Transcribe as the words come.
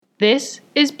This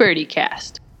is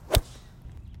BirdieCast.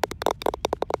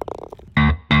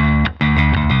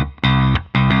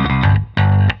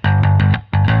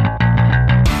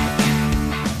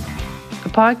 A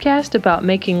podcast about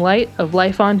making light of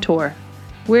life on tour.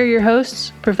 We're your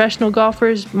hosts, professional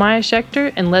golfers Maya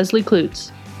Schechter and Leslie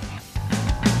Klutz.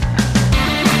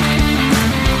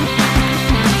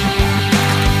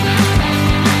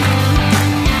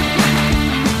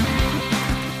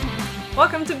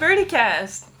 Welcome to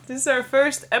BirdieCast. This is our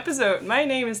first episode. My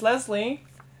name is Leslie.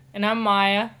 And I'm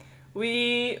Maya.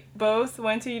 We both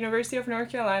went to University of North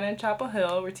Carolina in Chapel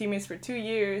Hill. We're teammates for 2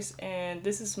 years, and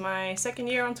this is my second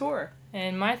year on tour.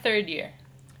 And my third year.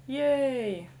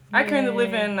 Yay! I currently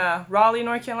live in Raleigh,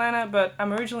 North Carolina, but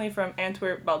I'm originally from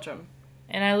Antwerp, Belgium.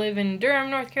 And I live in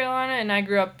Durham, North Carolina, and I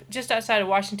grew up just outside of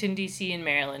Washington, D.C. in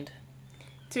Maryland.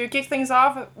 To kick things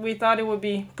off, we thought it would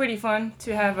be pretty fun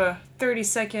to have a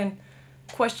 30-second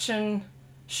question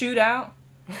shootout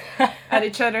at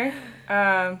each other.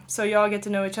 So y'all get to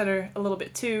know each other a little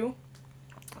bit too.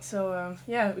 So,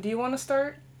 yeah, do you want to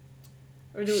start?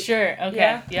 Or Sure, okay.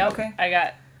 Yeah? Yep.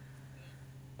 Okay.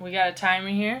 We got a timer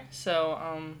here, so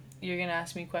you're gonna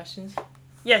ask me questions.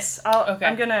 Yes, Okay.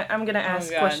 I'm gonna ask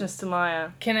God. questions to Maya.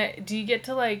 Do you get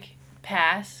to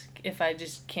pass if I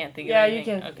just can't think of Yeah,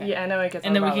 anything? you can. Okay. Yeah, I know I can.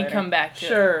 And then we can come back to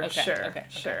Sure, it. Okay. sure, Okay.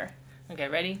 sure. Okay,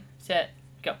 ready, set,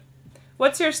 go.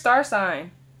 What's your star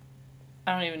sign?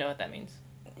 I don't even know what that means.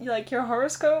 You like your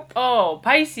horoscope? Oh,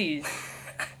 Pisces.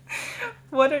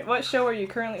 What show are you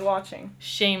currently watching?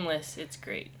 Shameless. It's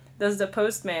great. Does the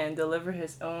postman deliver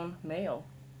his own mail?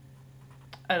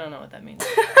 I don't know what that means.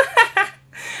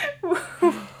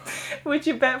 Would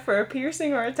you bet for a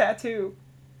piercing or a tattoo?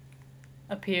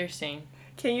 A piercing.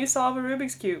 Can you solve a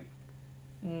Rubik's Cube?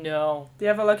 No. Do you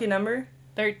have a lucky number?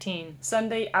 13.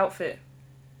 Sunday outfit.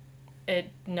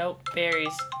 Nope,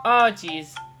 berries. Oh,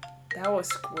 jeez. That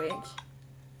was quick.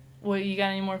 Well, you got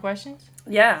any more questions?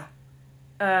 Yeah.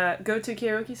 Go-to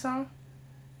karaoke song?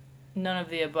 None of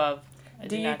the above.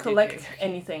 Do you collect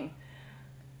anything?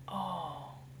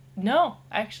 Oh. No,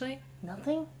 actually.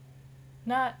 Nothing?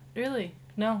 Not really.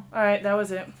 No. Alright, that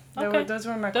was it. Okay. Those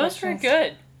were my Those questions. were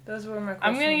good. Those were my I'm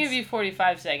questions. going to give you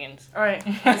 45 seconds. Alright,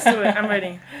 let's do it. I'm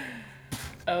ready.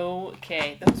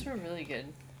 Okay. Those were really good.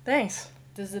 Thanks.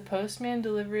 Does the postman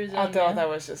deliver his I own thought mail? that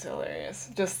was just hilarious.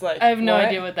 Just like, I have no what?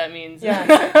 idea what that means. Yeah.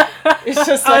 It's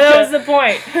just like that was the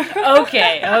point.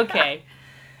 Okay.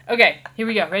 Okay, here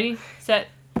we go. Ready, set,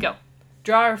 go.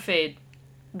 Draw or fade?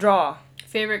 Draw.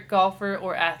 Favorite golfer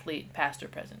or athlete, past or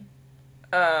present?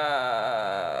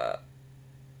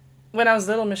 When I was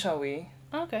little, Michelle Wee.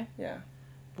 Okay. Yeah.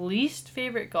 Least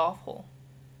favorite golf hole?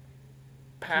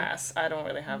 Pass. I don't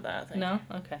really have that, I think. No?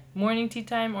 Okay. Morning tea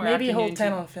time or Maybe afternoon hole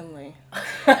 10 tea? on Finley.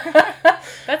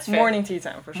 That's fair. Morning tea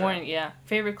time, for sure. Morning, yeah.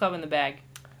 Favorite club in the bag?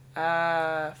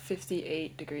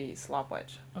 58 degrees, slop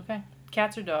wedge. Okay.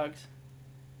 Cats or dogs?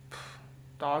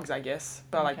 Dogs, I guess.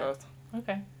 But I like Okay. both.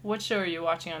 Okay. What show are you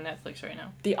watching on Netflix right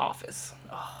now? The Office.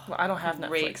 Oh, Well, I don't have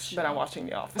great Netflix, show. but I'm watching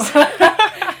The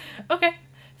Office. Okay.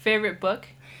 Favorite book?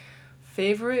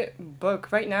 Favorite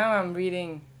book? Right now, I'm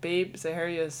reading Babe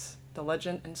Zaharia's The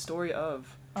Legend and Story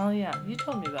of. Oh, yeah. You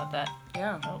told me about that.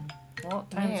 Yeah. Oh, well,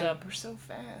 time's Man, up. we're so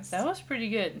fast. That was pretty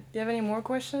good. Do you have any more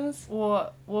questions?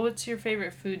 Well, what's your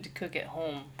favorite food to cook at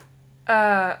home?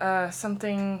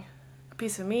 Something, a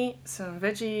piece of meat, some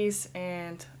veggies,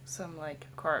 and some,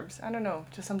 carbs. I don't know,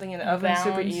 just something in the oven,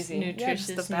 super Balanced, easy. nutritious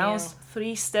just a balanced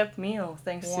 3-step meal,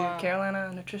 thanks Wow. to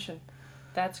Carolina Nutrition.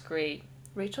 That's great.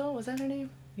 Rachel, was that her name?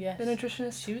 Yes. The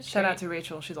nutritionist? She was Shout great. out to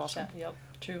Rachel, she's awesome. Yep,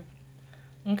 true.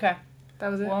 Okay. That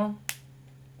was it? Well,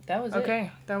 that was it.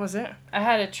 Okay, that was it. I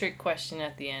had a trick question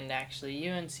at the end, actually.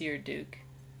 UNC or Duke?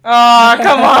 Oh,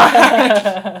 come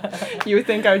on! You would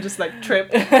think I would just,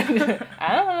 trip.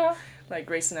 I don't know. Like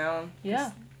Grayson Allen. Yeah.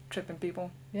 Just tripping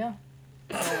people. Yeah.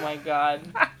 Oh, my God.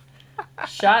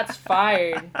 Shots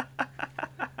fired.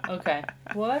 Okay.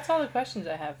 Well, that's all the questions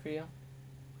I have for you.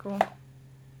 Cool.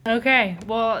 Okay,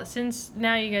 well, since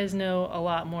now you guys know a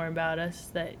lot more about us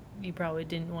that you probably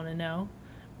didn't want to know,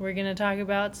 we're going to talk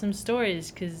about some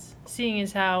stories, because seeing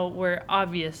as how we're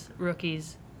obvious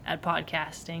rookies at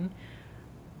podcasting,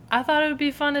 I thought it would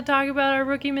be fun to talk about our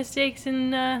rookie mistakes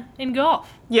in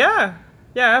golf. Yeah.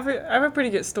 Yeah, I have a pretty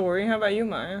good story. How about you,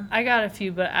 Maya? I got a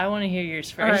few, but I want to hear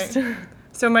yours first. All right.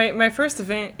 So my first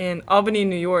event in Albany,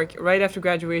 New York, right after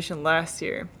graduation last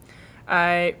year,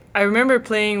 I remember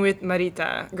playing with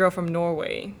Marita, a girl from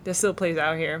Norway that still plays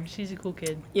out here. She's a cool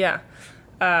kid. Yeah.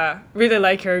 Really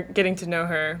like her, getting to know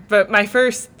her. But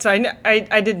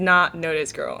I did not know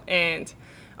this girl. And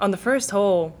on the first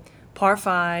hole, par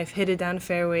 5, hit it down the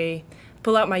fairway.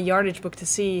 pull out my yardage book to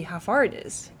see how far it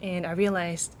is, and I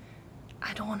realized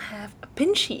I don't have a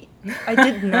pin sheet. I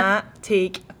did not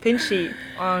take a pin sheet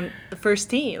on the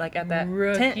first tee, like at that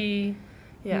Rookie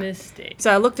 10. mistake.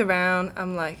 So I looked around.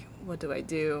 I'm like, what do I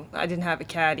do? I didn't have a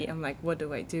caddy. I'm like, what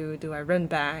do I do? Do I run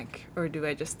back, or do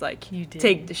I just like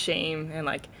take the shame and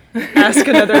like ask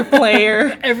another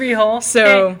player? Every hole.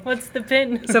 So hey, what's the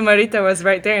pin? So Marita was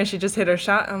right there, and she just hit her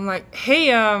shot. I'm like,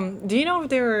 hey, do you know if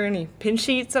there were any pin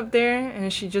sheets up there?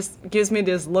 And she just gives me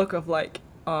this look of like,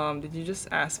 did you just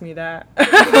ask me that?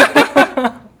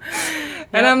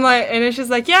 And I'm like, and it's just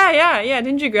like, yeah.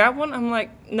 Didn't you grab one? I'm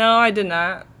like, no, I did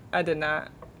not.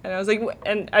 And I was like,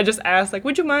 and I just asked, like,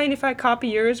 would you mind if I copy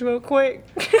yours real quick?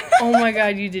 Oh my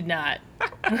God, you did not.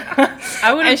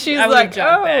 I would have. And she's like,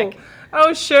 back.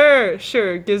 Oh, sure.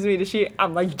 Gives me the sheet.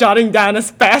 I'm like jotting down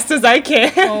as fast as I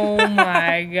can. Oh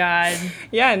my God.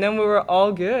 Yeah, and then we were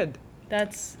all good.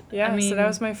 That's. Yeah, I mean, so that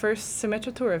was my first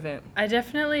Symetra Tour event. I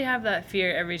definitely have that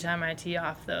fear every time I tee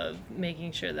off, though, of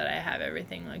making sure that I have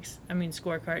everything. Like, I mean,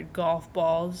 scorecard, golf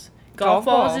balls. Golf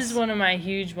balls is one of my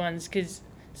huge ones, because,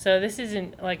 so this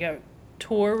isn't like a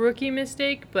tour rookie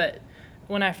mistake, but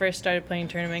when I first started playing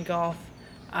tournament golf,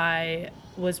 I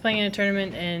was playing in a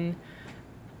tournament and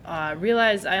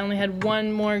realized I only had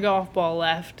one more golf ball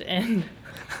left, and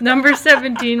number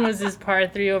 17 was this par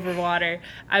 3 over water.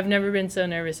 I've never been so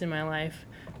nervous in my life.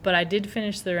 But I did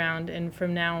finish the round, and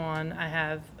from now on, I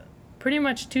have pretty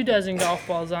much 24 golf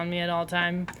balls on me at all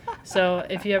time. So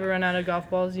if you ever run out of golf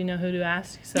balls, you know who to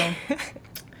ask. So,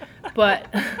 but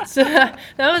so that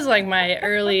was like my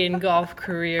early in golf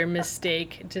career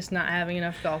mistake, just not having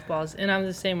enough golf balls. And I'm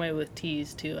the same way with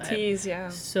tees too. Tees, yeah.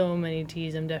 So many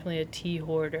tees. I'm definitely a tee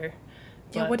hoarder.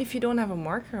 Yeah. What if you don't have a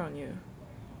marker on you?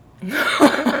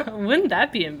 Wouldn't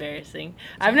that be embarrassing?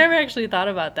 I've never actually thought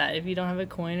about that. If you don't have a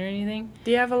coin or anything.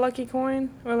 Do you have a lucky coin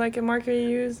or like a marker you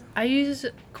use? I use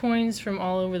coins from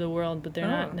all over the world, but they're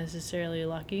not necessarily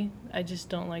lucky. I just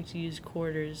don't like to use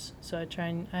quarters, so I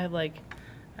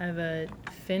have a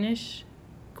Finnish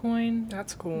coin.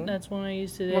 That's cool. That's one I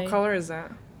use today. What color is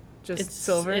that? Just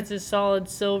silver? It's a solid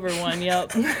silver one.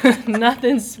 Yep.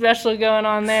 Nothing special going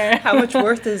on there. How much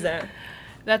worth is that?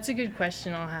 That's a good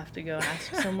question. I'll have to go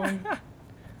ask someone.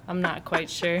 I'm not quite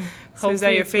sure. So is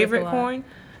that your favorite coin?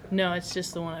 No, it's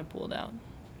just the one I pulled out.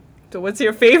 So what's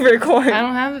your favorite coin? I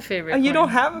don't have a favorite coin. You don't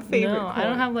have a favorite coin? No, I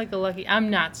don't have like a lucky... I'm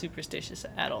not superstitious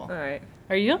at all. All right.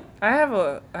 Are you? I have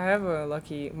a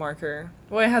lucky marker.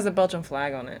 Well, it has a Belgian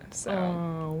flag on it, so...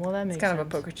 Oh, well, that makes sense. It's kind of a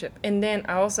poker chip. And then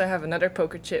I also have another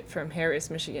poker chip from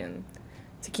Harris, Michigan,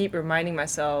 to keep reminding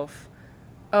myself,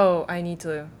 I need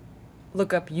to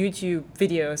look up YouTube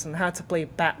videos on how to play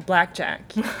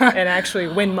blackjack and actually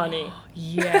win money.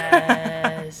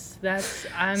 Yes.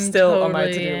 I'm still totally on my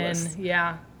to-do in. list.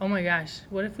 Yeah. Oh my gosh.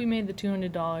 What if we made the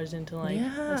 $200 into like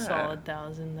Yeah. a solid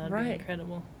 1,000? That'd be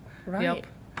incredible. Right. Yep.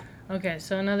 Okay,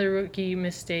 so another rookie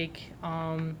mistake.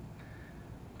 I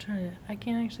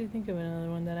can't actually think of another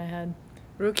one that I had.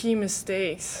 Rookie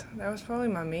mistakes. That was probably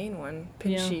my main one.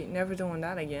 Pin sheet. Never doing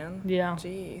that again. Yeah.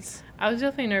 Jeez. I was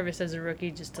definitely nervous as a rookie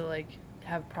just to like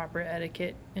have proper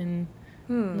etiquette and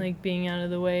like being out of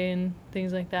the way and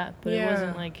things like that. But it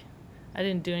wasn't like I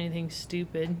didn't do anything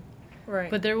stupid.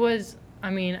 Right. But there was, I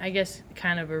mean, I guess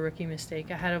kind of a rookie mistake.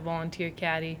 I had a volunteer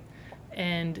caddy,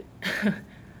 and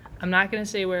I'm not going to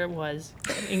say where it was,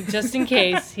 just in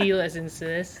case he listens to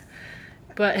this.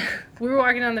 But we were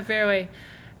walking down the fairway,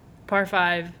 par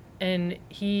 5, and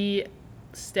he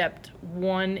stepped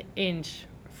 1 inch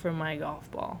from my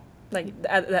golf ball. Like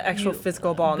the actual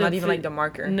physical ball, not even like the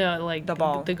marker. No, like the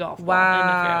ball. The golf ball wow. in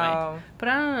the fairway. But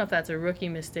I don't know if that's a rookie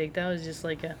mistake. That was just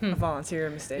like a volunteer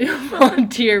mistake.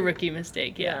 Volunteer rookie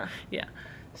mistake, yeah.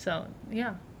 So,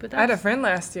 yeah. But I had a friend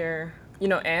last year,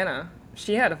 Anna.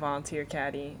 She had a volunteer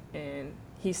caddy, and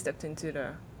he stepped into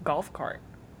the golf cart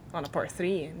on a par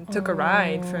 3 and took a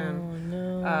ride from,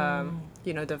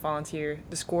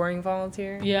 the scoring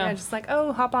volunteer. Yeah. Just like,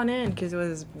 hop on in, because it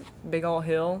was big old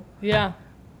hill. Yeah.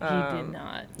 He did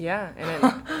not. Yeah,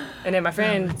 and then my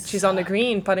friend, she's on the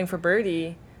green putting for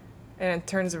birdie, and it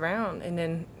turns around, and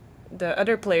then the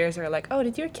other players are like, "Oh,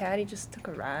 did your caddy just took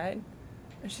a ride?"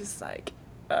 And she's like,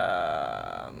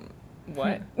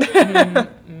 what?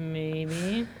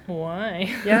 Maybe.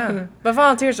 Why? Yeah, but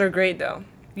volunteers are great though.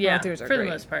 Yeah, volunteers are for great.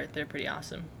 the most part, they're pretty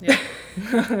awesome. Yeah.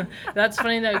 That's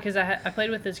funny though, because I played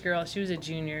with this girl. She was a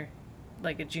junior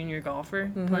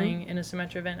golfer playing in a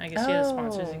Symetra event. I guess she had a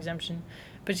sponsor's exemption.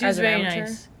 But she was very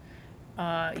nice.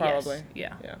 Probably.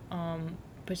 Yes, yeah.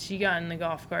 But she got in the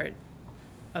golf cart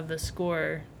of the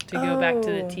scorer to go back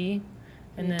to the tee,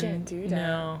 and then can't do that.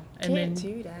 no, and can't then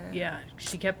do that. yeah,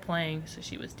 she kept playing, so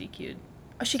she was DQ'd.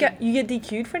 Oh, you get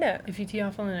DQ'd for that? If you tee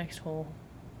off on the next hole,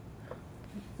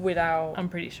 Without... I'm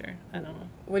pretty sure. I don't know.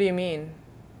 What do you mean?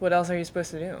 What else are you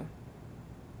supposed to do?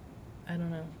 I don't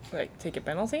know. Like, take a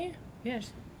penalty?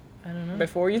 Yes. I don't know.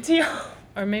 Before you tee off?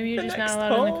 Or maybe you're the just not next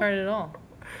allowed in the hole? cart at all.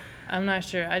 I'm not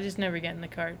sure. I just never get in the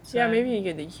cart. So Yeah, maybe you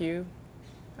get DQ.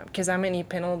 Because how many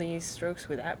penalty strokes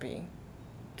would that be?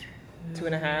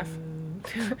 2.5?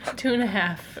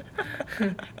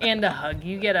 2.5. And a hug.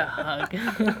 You get a hug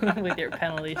with your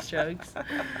penalty strokes.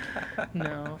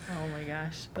 No. Oh my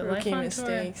gosh. But Rookie life on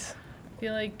mistakes. tour, I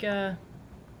feel like I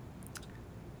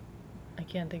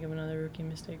can't think of another rookie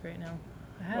mistake right now.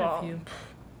 I had a few.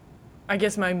 I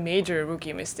guess my major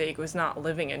rookie mistake was not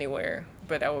living anywhere,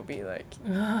 but that would be like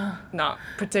not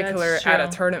particular That's at a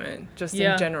true. tournament, just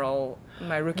Yeah. in general.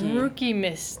 My Rookie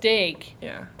mistake.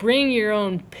 Yeah. Bring your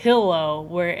own pillow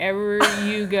wherever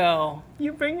you go.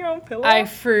 You bring your own pillow? I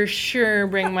for sure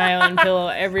bring my own pillow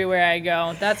everywhere I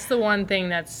go. That's the one thing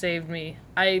that saved me.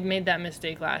 I made that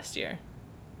mistake last year.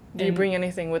 Do you bring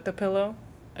anything with the pillow?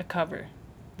 A cover.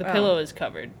 The Oh. pillow is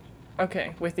covered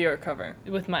Okay, with your cover.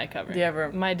 with my cover. Do you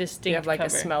ever My distinct do you have like cover.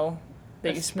 a smell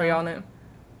that A you spray smell? on it?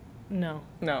 No.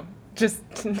 No. Just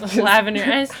Lavender.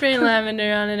 I spray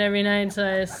lavender on it every night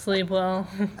so I sleep well.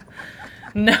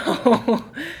 No.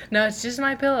 No, it's just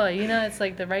my pillow. You know, it's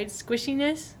like the right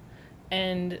squishiness.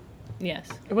 And yes.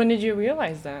 When did you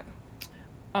realize that?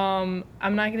 I'm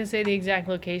not going to say the exact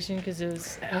location because it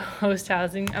was host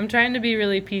housing. I'm trying to be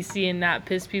really PC and not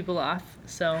piss people off.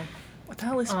 So, What the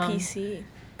hell is PC?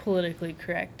 politically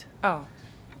correct. Oh,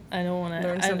 I don't want to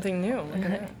learn something new. Look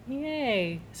at that.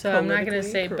 Yay. So I'm not going to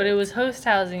say, Politically but it was host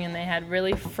housing and they had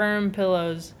really firm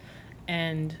pillows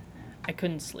and I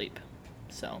couldn't sleep.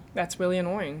 So That's really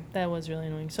annoying. that was really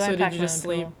annoying. So, So I did packed you my just own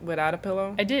sleep pillow. without a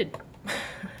pillow? I did.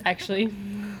 Actually.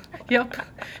 Yep.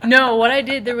 No, what I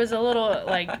did, there was a little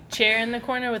like chair in the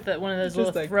corner with one of those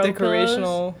Just little like throw pillows.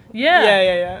 decorational. Yeah.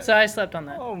 Yeah. So I slept on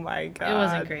that. Oh my god. It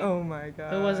wasn't great. Oh my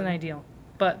god. It wasn't ideal,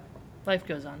 but life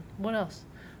goes on. What else?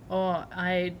 Oh,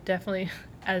 I definitely,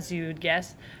 as you would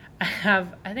guess, I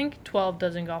have, I think, 12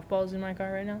 dozen golf balls in my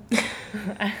car right now.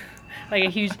 Like a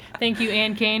huge thank you,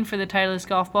 Ann Kane, for the Titleist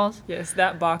golf balls. Yes,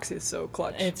 that box is so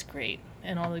clutch. It's great.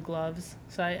 And all the gloves.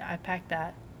 So I packed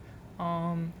that.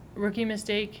 Rookie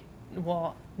mistake,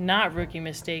 well, not rookie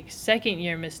mistake, second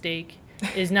year mistake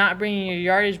is not bringing your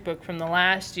yardage book from the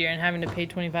last year and having to pay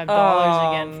 $25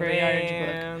 again for a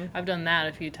yardage book. I've done that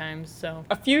a few times, so.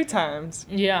 A few times.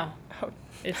 Yeah. Oh.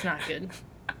 It's not good.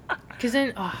 Because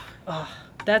then,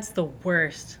 that's the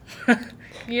worst.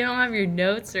 You don't have your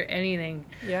notes or anything.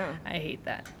 Yeah. I hate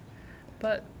that.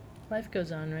 But life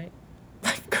goes on, right?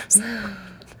 Life goes on.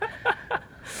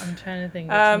 I'm trying to think.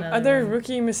 What's another Other one.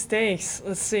 rookie mistakes.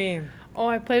 Let's see. Oh,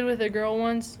 I played with a girl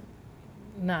once.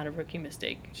 Not a rookie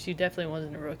mistake. She definitely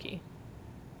wasn't a rookie.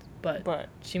 But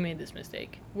she made this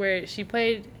mistake where she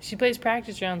plays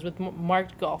practice rounds with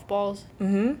marked golf balls.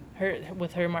 Mm-hmm.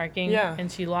 Her marking. Yeah.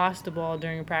 And she lost a ball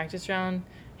during a practice round.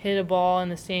 Hit a ball in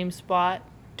the same spot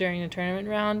during the tournament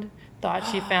round. Thought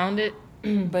she found it.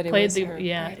 But it Played was the her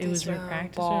it was her round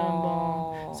practice round ball.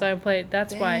 ball. So I played.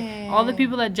 That's why all the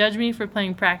people that judge me for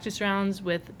playing practice rounds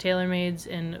with TaylorMades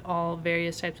and all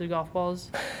various types of golf balls,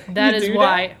 that You is do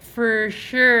why that? for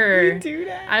sure. You do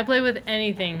that? I play with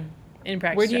anything in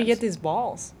practice. Where do you rounds. get these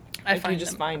balls? I Like, find you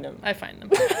just them. find them. I find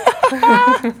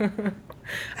them.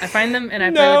 I find them and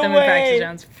I play No with them in practice way.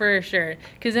 rounds for sure.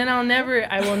 Because then I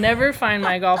will never find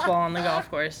my golf ball on the golf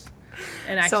course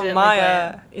and accidentally So play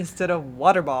Maya, instead of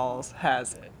water balls,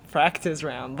 has practice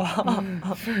round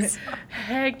balls. it.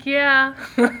 Heck yeah.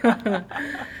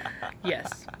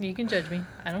 Yes, you can judge me.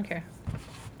 I don't care.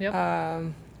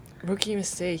 Yep. Rookie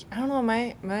mistake. I don't know,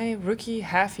 my rookie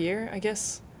half year, I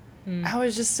guess. Mm. I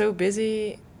was just so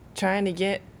busy trying to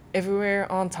get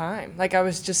everywhere on time. Like, I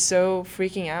was just so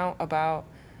freaking out about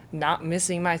not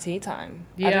missing my tee time.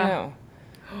 I Yeah. don't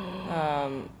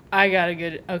know. I got a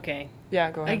good. Okay. Yeah,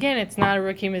 go ahead. Again, it's not a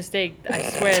rookie mistake. I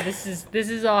swear, this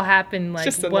is all happened like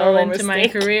Just a well normal into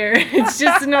mistake. my career. It's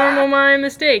just a normal my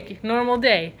mistake, normal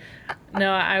day.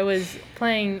 No, I was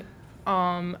playing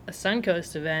a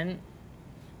Suncoast event,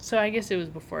 so I guess it was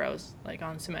before I was like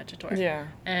on Symetra Tour. Yeah.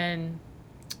 And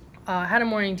had a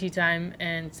morning tea time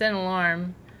and set an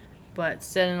alarm, but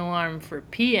set an alarm for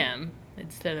PM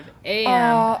instead of AM.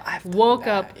 Oh, I've done Woke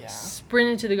that, up, yeah.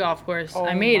 sprinted to the golf course. Oh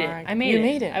I made it. my- I made you it.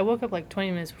 made it. I woke up like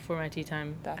 20 minutes before my tea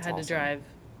time. That's I had to awesome.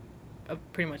 drive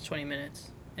pretty much 20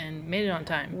 minutes and made it on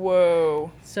time.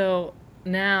 Whoa. So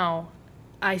now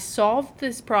I solved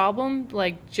this problem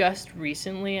like just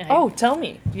recently. Oh, tell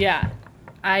me. Yeah.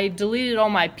 I deleted all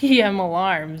my PM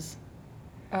alarms.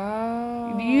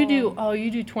 Oh. You do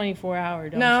 24-hour,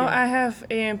 don't No, you? I have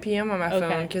AM PM on my phone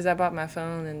Okay. because I bought my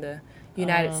phone in the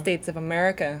United States of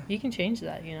America. You can change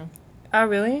that, Oh,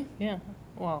 really? Yeah.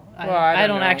 Well, I I don't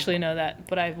don't know. actually know that,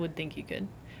 but I would think you could.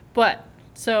 But,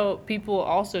 so people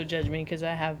also judge me because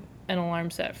I have an alarm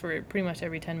set for pretty much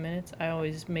every 10 minutes. I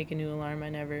always make a new alarm. I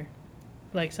never,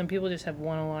 like, some people just have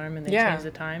one alarm and they Yeah, change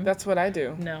the time. That's what I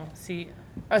do. No, see,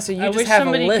 Oh, so you I just wish have a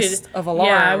somebody list could- of alarms.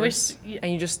 yeah, I wish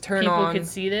and you just turn people on. could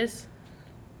see this.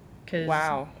 Cause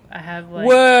Wow. I have, like...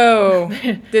 Whoa.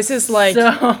 This is like...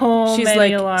 so she's many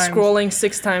like alarms. scrolling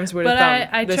 6 times with But a thumb.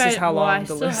 I This tried, is how well, long I the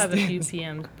still list have a few is.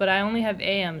 PMs, but I only have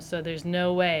AMs, so there's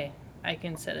no way I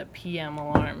can set a PM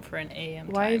alarm for an AM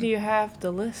time. Why do you have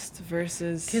the list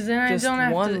versus Because then I just don't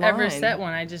have one to ever line? set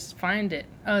one. I just find it.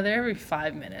 Oh, they're every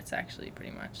 5 minutes, actually,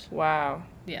 pretty much. Wow.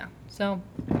 Yeah. So,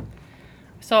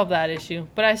 solve that issue.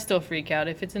 But I still freak out.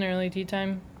 If it's an early tea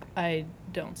time, I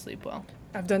don't sleep well.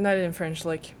 I've done that in French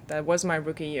Lick. That was my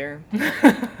rookie year.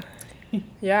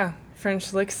 Yeah,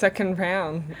 French Lick second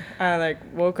round. I like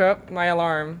woke up my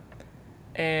alarm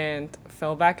and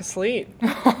fell back asleep.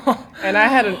 And I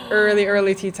had an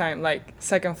early tea time, like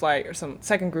second flight or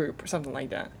second group or something like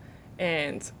that.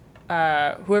 And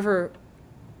whoever,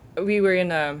 we were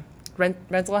in a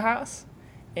rental house,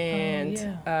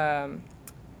 and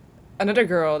another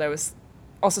girl that was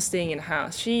also staying in the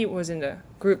house, she was in the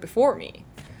group before me.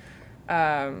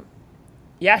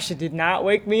 Yeah, she did not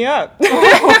wake me up.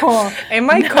 And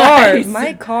my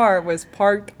car was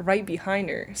parked right behind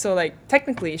her. So like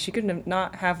technically she couldn't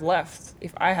not have left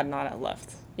if I had not have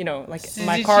left. You know, like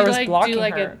my car was blocking her. Did she do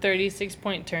like a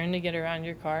 36-point turn to get around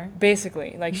your car?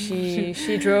 Basically, like she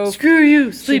drove. Screw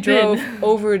you, sleep She drove in.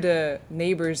 over the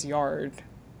neighbor's yard.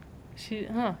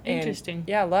 And, interesting.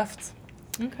 Yeah, left.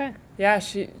 Okay. Yeah, I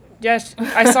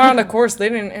saw her on the course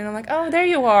later, and I'm like, oh, there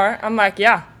you are. I'm like,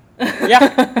 yeah.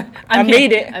 I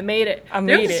made it. I made it. I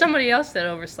There made was it. somebody else that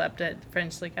overslept at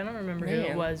French Lick. I don't remember who it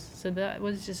Man. was. So that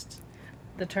was just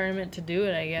the tournament to do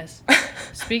it, I guess.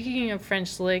 Speaking of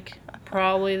French Lick,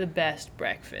 probably the best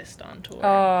breakfast on tour.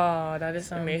 Oh, that is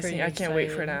So I'm amazing. pretty I can't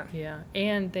wait for excited. that. Yeah.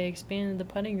 And they expanded the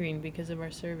putting green because of our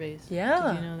surveys.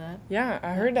 Yeah. Did you know that? Yeah,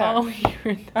 I heard that. Oh, you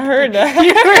were in I heard that.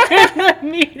 you were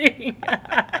in the meeting.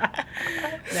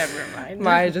 Never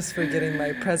mind. Just forgetting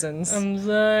my presence. I'm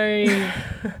sorry.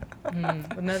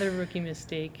 Another rookie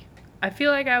mistake. I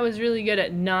feel like I was really good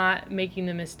at not making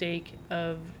the mistake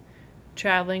of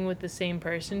traveling with the same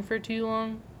person for too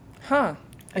long. Huh.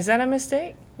 Is that a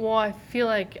mistake? Well, I feel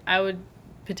like I would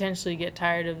potentially get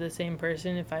tired of the same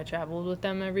person if I traveled with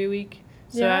them every week.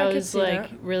 So Yeah, I I could was see like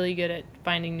that. really good at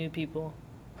finding new people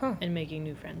Huh. and making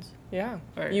new friends. Yeah.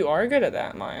 Or You are good at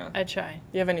that, Maya. I try.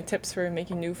 You have any tips for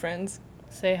making new friends?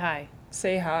 Say hi.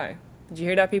 Say hi. Did you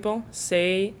hear that, people?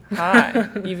 Say hi.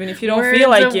 Even if you don't Words feel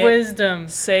like of it, wisdom.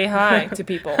 say hi to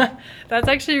people. That's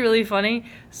actually really funny.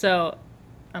 So,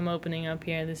 I'm opening up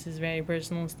here. This is very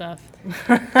personal stuff.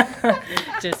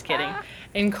 Just kidding.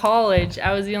 In college,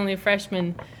 I was the only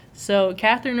freshman. So,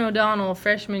 Catherine O'Donnell,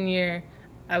 freshman year,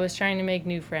 I was trying to make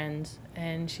new friends.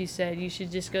 And she said, you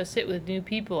should just go sit with new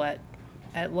people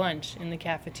at lunch in the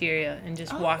cafeteria and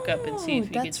just walk up and see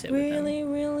if you could sit with them. That's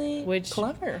really Which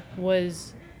clever.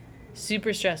 Was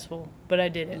super stressful, but I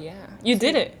did it. Yeah. You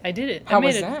did it. I did it. How I made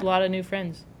was a that? lot of new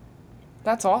friends.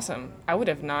 That's awesome. I would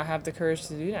have not had the courage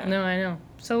to do that. No, I know.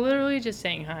 So literally just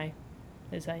saying hi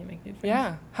is how you make new friends.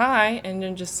 Yeah. Hi, and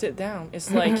then just sit down. It's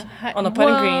like Hi- on a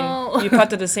putting well- green, you putt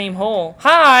to the same hole.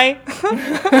 Hi.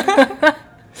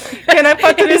 Can I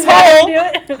putt to this Is that how hole?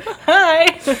 you do it? Hi.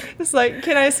 It's like,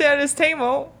 can I sit at this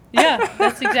table? Yeah,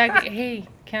 that's exactly. Hey,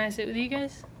 can I sit with you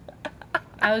guys?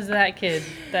 I was that kid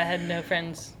that had no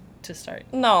friends to start.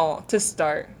 No, to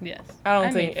start. Yes. I don't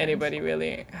made think friends. anybody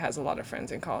really has a lot of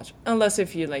friends in college, unless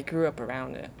if you like grew up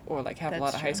around it or like have a lot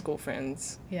That's of high true. school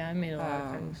friends. Yeah, I made a lot of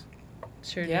friends.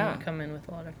 Sure yeah. didn't come in with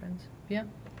a lot of friends. Yeah.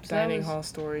 So that Dining was- hall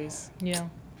stories, Yeah.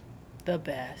 The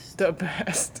best. the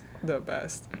best, the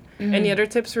best. Mm. Any other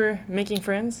tips for making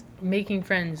friends Making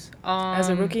friends. as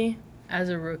a rookie? As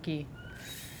a rookie.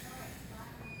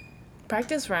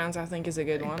 Practice rounds, I think, is a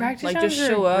good one. Practice like rounds just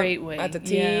are a show up great way, at the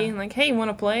tee yeah. and like, hey, you want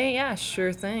to play? Yeah,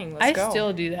 sure thing. Let's go. I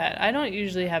still do that. I don't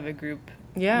usually have a group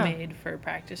Yeah. made for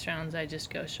practice rounds. I just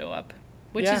go show up,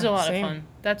 which Yeah, is a lot same. of fun.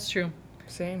 That's true.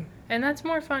 Same. And that's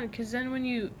more fun because then when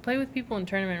you play with people in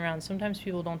tournament rounds, sometimes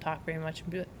people don't talk very much.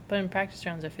 But in practice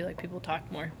rounds, I feel like people talk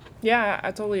more. Yeah,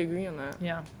 I totally agree on that.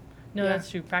 Yeah. No, Yeah. that's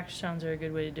true. Practice rounds are a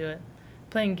good way to do it.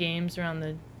 Playing games around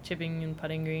the chipping and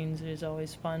putting greens is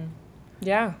always fun.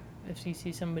 Yeah. If you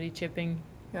see somebody chipping.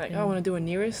 You're like, Yeah. oh, I want to do a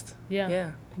nearest? Yeah.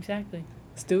 Yeah. Exactly.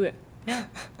 Let's do it. Yeah.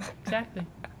 Exactly.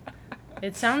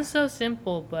 It sounds so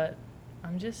simple, but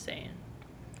I'm just saying.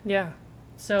 Yeah.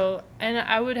 So, and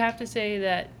I would have to say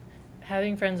that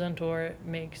having friends on tour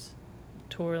makes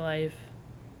tour life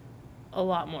a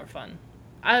lot more fun.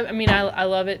 I mean, I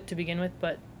love it to begin with,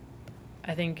 but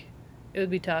I think it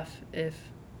would be tough if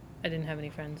I didn't have any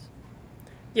friends.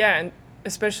 Yeah, and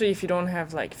especially if you don't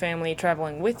have like family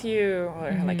traveling with you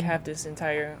or like have this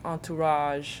entire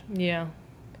entourage. Yeah.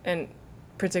 And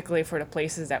particularly for the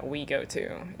places that we go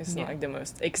to, it's not like the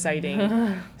most exciting.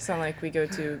 It's not like we go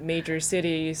to major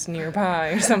cities nearby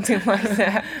or something like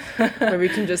that where we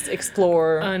can just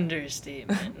explore.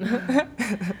 Understatement.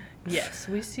 Yes,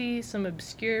 we see some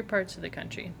obscure parts of the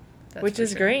country. Which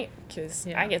is great, because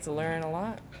I get to learn a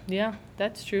lot. Yeah,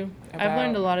 that's true. I've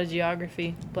learned a lot of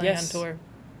geography playing on tour.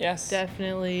 Yes.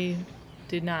 Definitely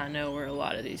did not know where a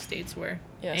lot of these states were.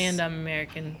 Yes. And I'm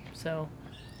American, so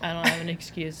I don't have an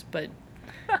excuse, but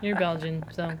you're Belgian,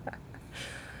 so.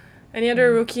 Any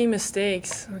other rookie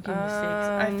mistakes?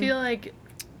 I feel like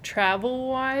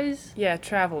travel-wise, yeah,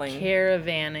 traveling.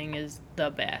 Caravanning is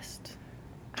the best.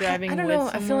 Driving I don't with know.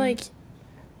 someone. I feel like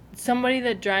somebody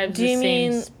that drives the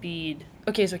same speed.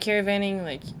 Okay, so caravanning,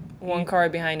 like one car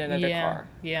behind another car.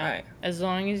 Yeah. Right. As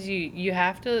long as you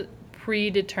have to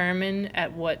predetermine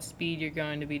at what speed you're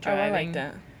going to be driving. Oh, I like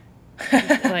that.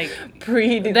 Like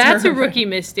predetermined. That's a rookie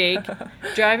mistake.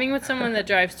 Driving with someone that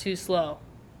drives too slow.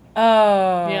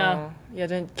 Oh. Yeah. Yeah,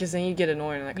 because then you get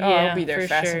annoyed. Like, I'll be there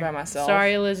faster by myself.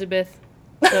 Sorry, Elizabeth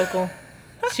Sokol.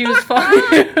 She was funny.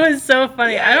 It was so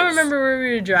funny. Yes. I don't remember where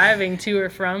we were driving to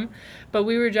or from, but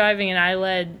we were driving and I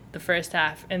led the first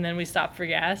half and then we stopped for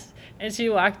gas. And she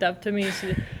walked up to me and she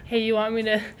said, "Hey, you want me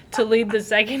to lead the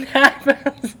second half?"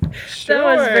 Sure. That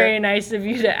was very nice of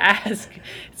you to ask.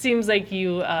 It seems like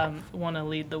you want to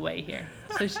lead the way here.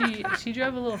 So she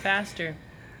drove a little faster,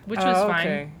 which was fine.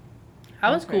 Okay. I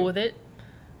was cool with it.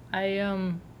 I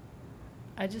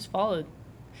just followed.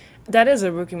 That is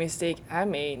a rookie mistake I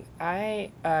made.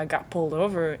 I got pulled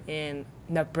over in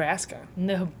Nebraska.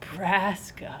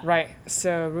 Nebraska. Right.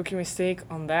 So rookie mistake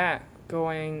on that,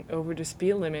 going over the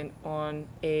speed limit on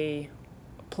a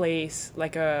place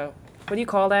like a, what do you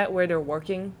call that, where they're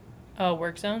working? Oh,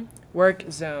 work zone? Work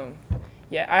zone.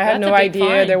 Yeah, I had no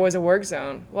idea there was a work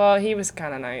zone. Well, he was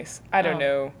kind of nice. I don't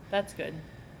know. That's good.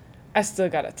 I still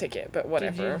got a ticket, but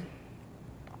whatever. Did you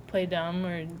play dumb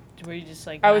or were you just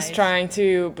like I was trying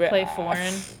to, but play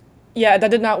foreign? Yeah,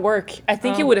 that did not work. I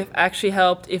think it would have actually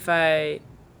helped if I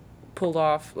pulled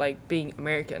off like being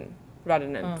American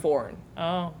rather than foreign.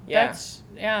 Oh, yeah. That makes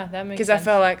sense. Because I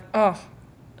felt like,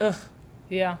 ugh.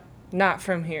 Yeah. Not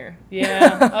from here.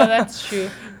 Yeah. Oh, that's true.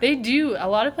 They do. A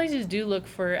lot of places do look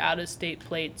for out-of-state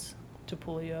plates to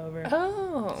pull you over.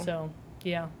 Oh. So,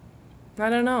 yeah. I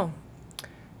don't know.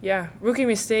 Yeah, rookie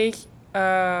mistake.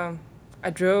 I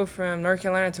drove from North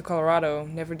Carolina to Colorado.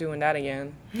 Never doing that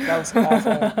again. That was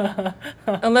awful.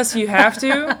 Unless you have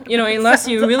to, unless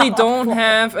you really don't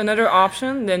have another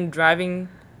option than driving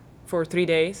for 3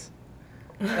 days.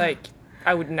 Like,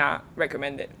 I would not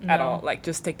recommend it at all. Like,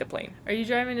 just take the plane. Are you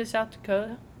driving to South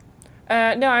Dakota?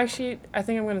 No, actually, I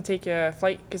think I'm going to take a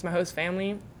flight because my host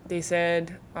family, they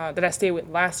said, that I stayed with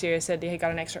last year, said they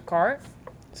got an extra car.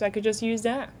 So I could just use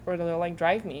that. Or they'll, like,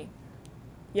 drive me.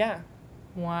 Yeah.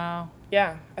 Wow.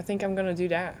 Yeah, I think I'm going to do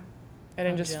that. And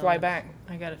then just fly back.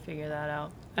 I got to figure that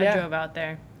out. Yeah. I drove out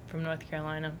there from North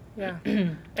Carolina. Yeah.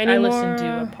 I listened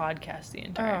to a podcast the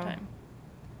entire time.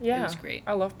 Yeah. It was great.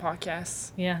 I love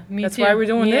podcasts. Yeah, me That's too. why we're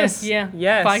doing this. Yeah.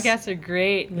 Yes. Podcasts are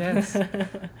great. Yes.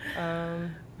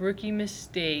 Rookie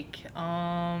mistake.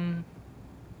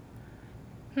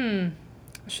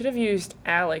 I should have used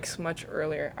Alex much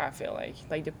earlier, I feel like.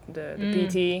 Like the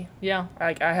PT. Yeah.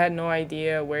 Like, I had no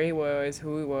idea where he was,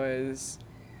 who he was.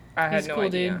 I had no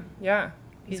idea. Dude. Yeah.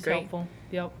 He's great. helpful.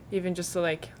 Yep. Even just to,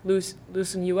 like,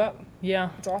 loosen you up.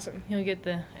 Yeah. It's awesome. He'll get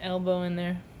the elbow in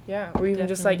there. Yeah. Or even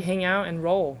just, like, hang out and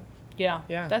roll. Yeah.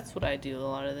 Yeah. That's what I do a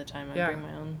lot of the time. I bring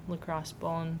my own lacrosse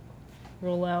ball and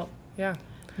roll out. Yeah.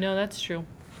 No, that's true.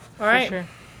 All right. For sure.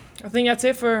 I think that's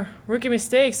it for Rookie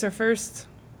Mistakes, our first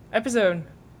episode.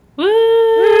 Woo!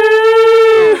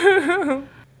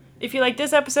 If you like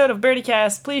this episode of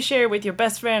BirdieCast, please share it with your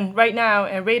best friend right now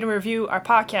and rate and review our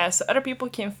podcast so other people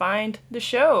can find the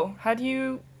show. How do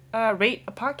you rate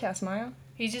a podcast, Maya?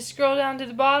 You just scroll down to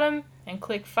the bottom and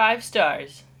click 5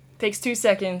 stars. Takes 2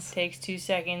 seconds. Takes 2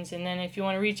 seconds. And then if you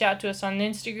want to reach out to us on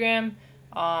Instagram,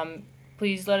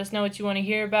 please let us know what you want to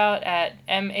hear about at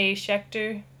M.A.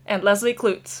 Schechter. And Leslie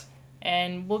Klutz.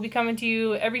 And we'll be coming to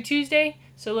you every Tuesday,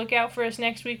 so look out for us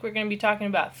next week. We're going to be talking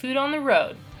about food on the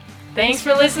road. Thanks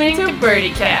for listening to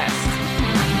BirdieCast.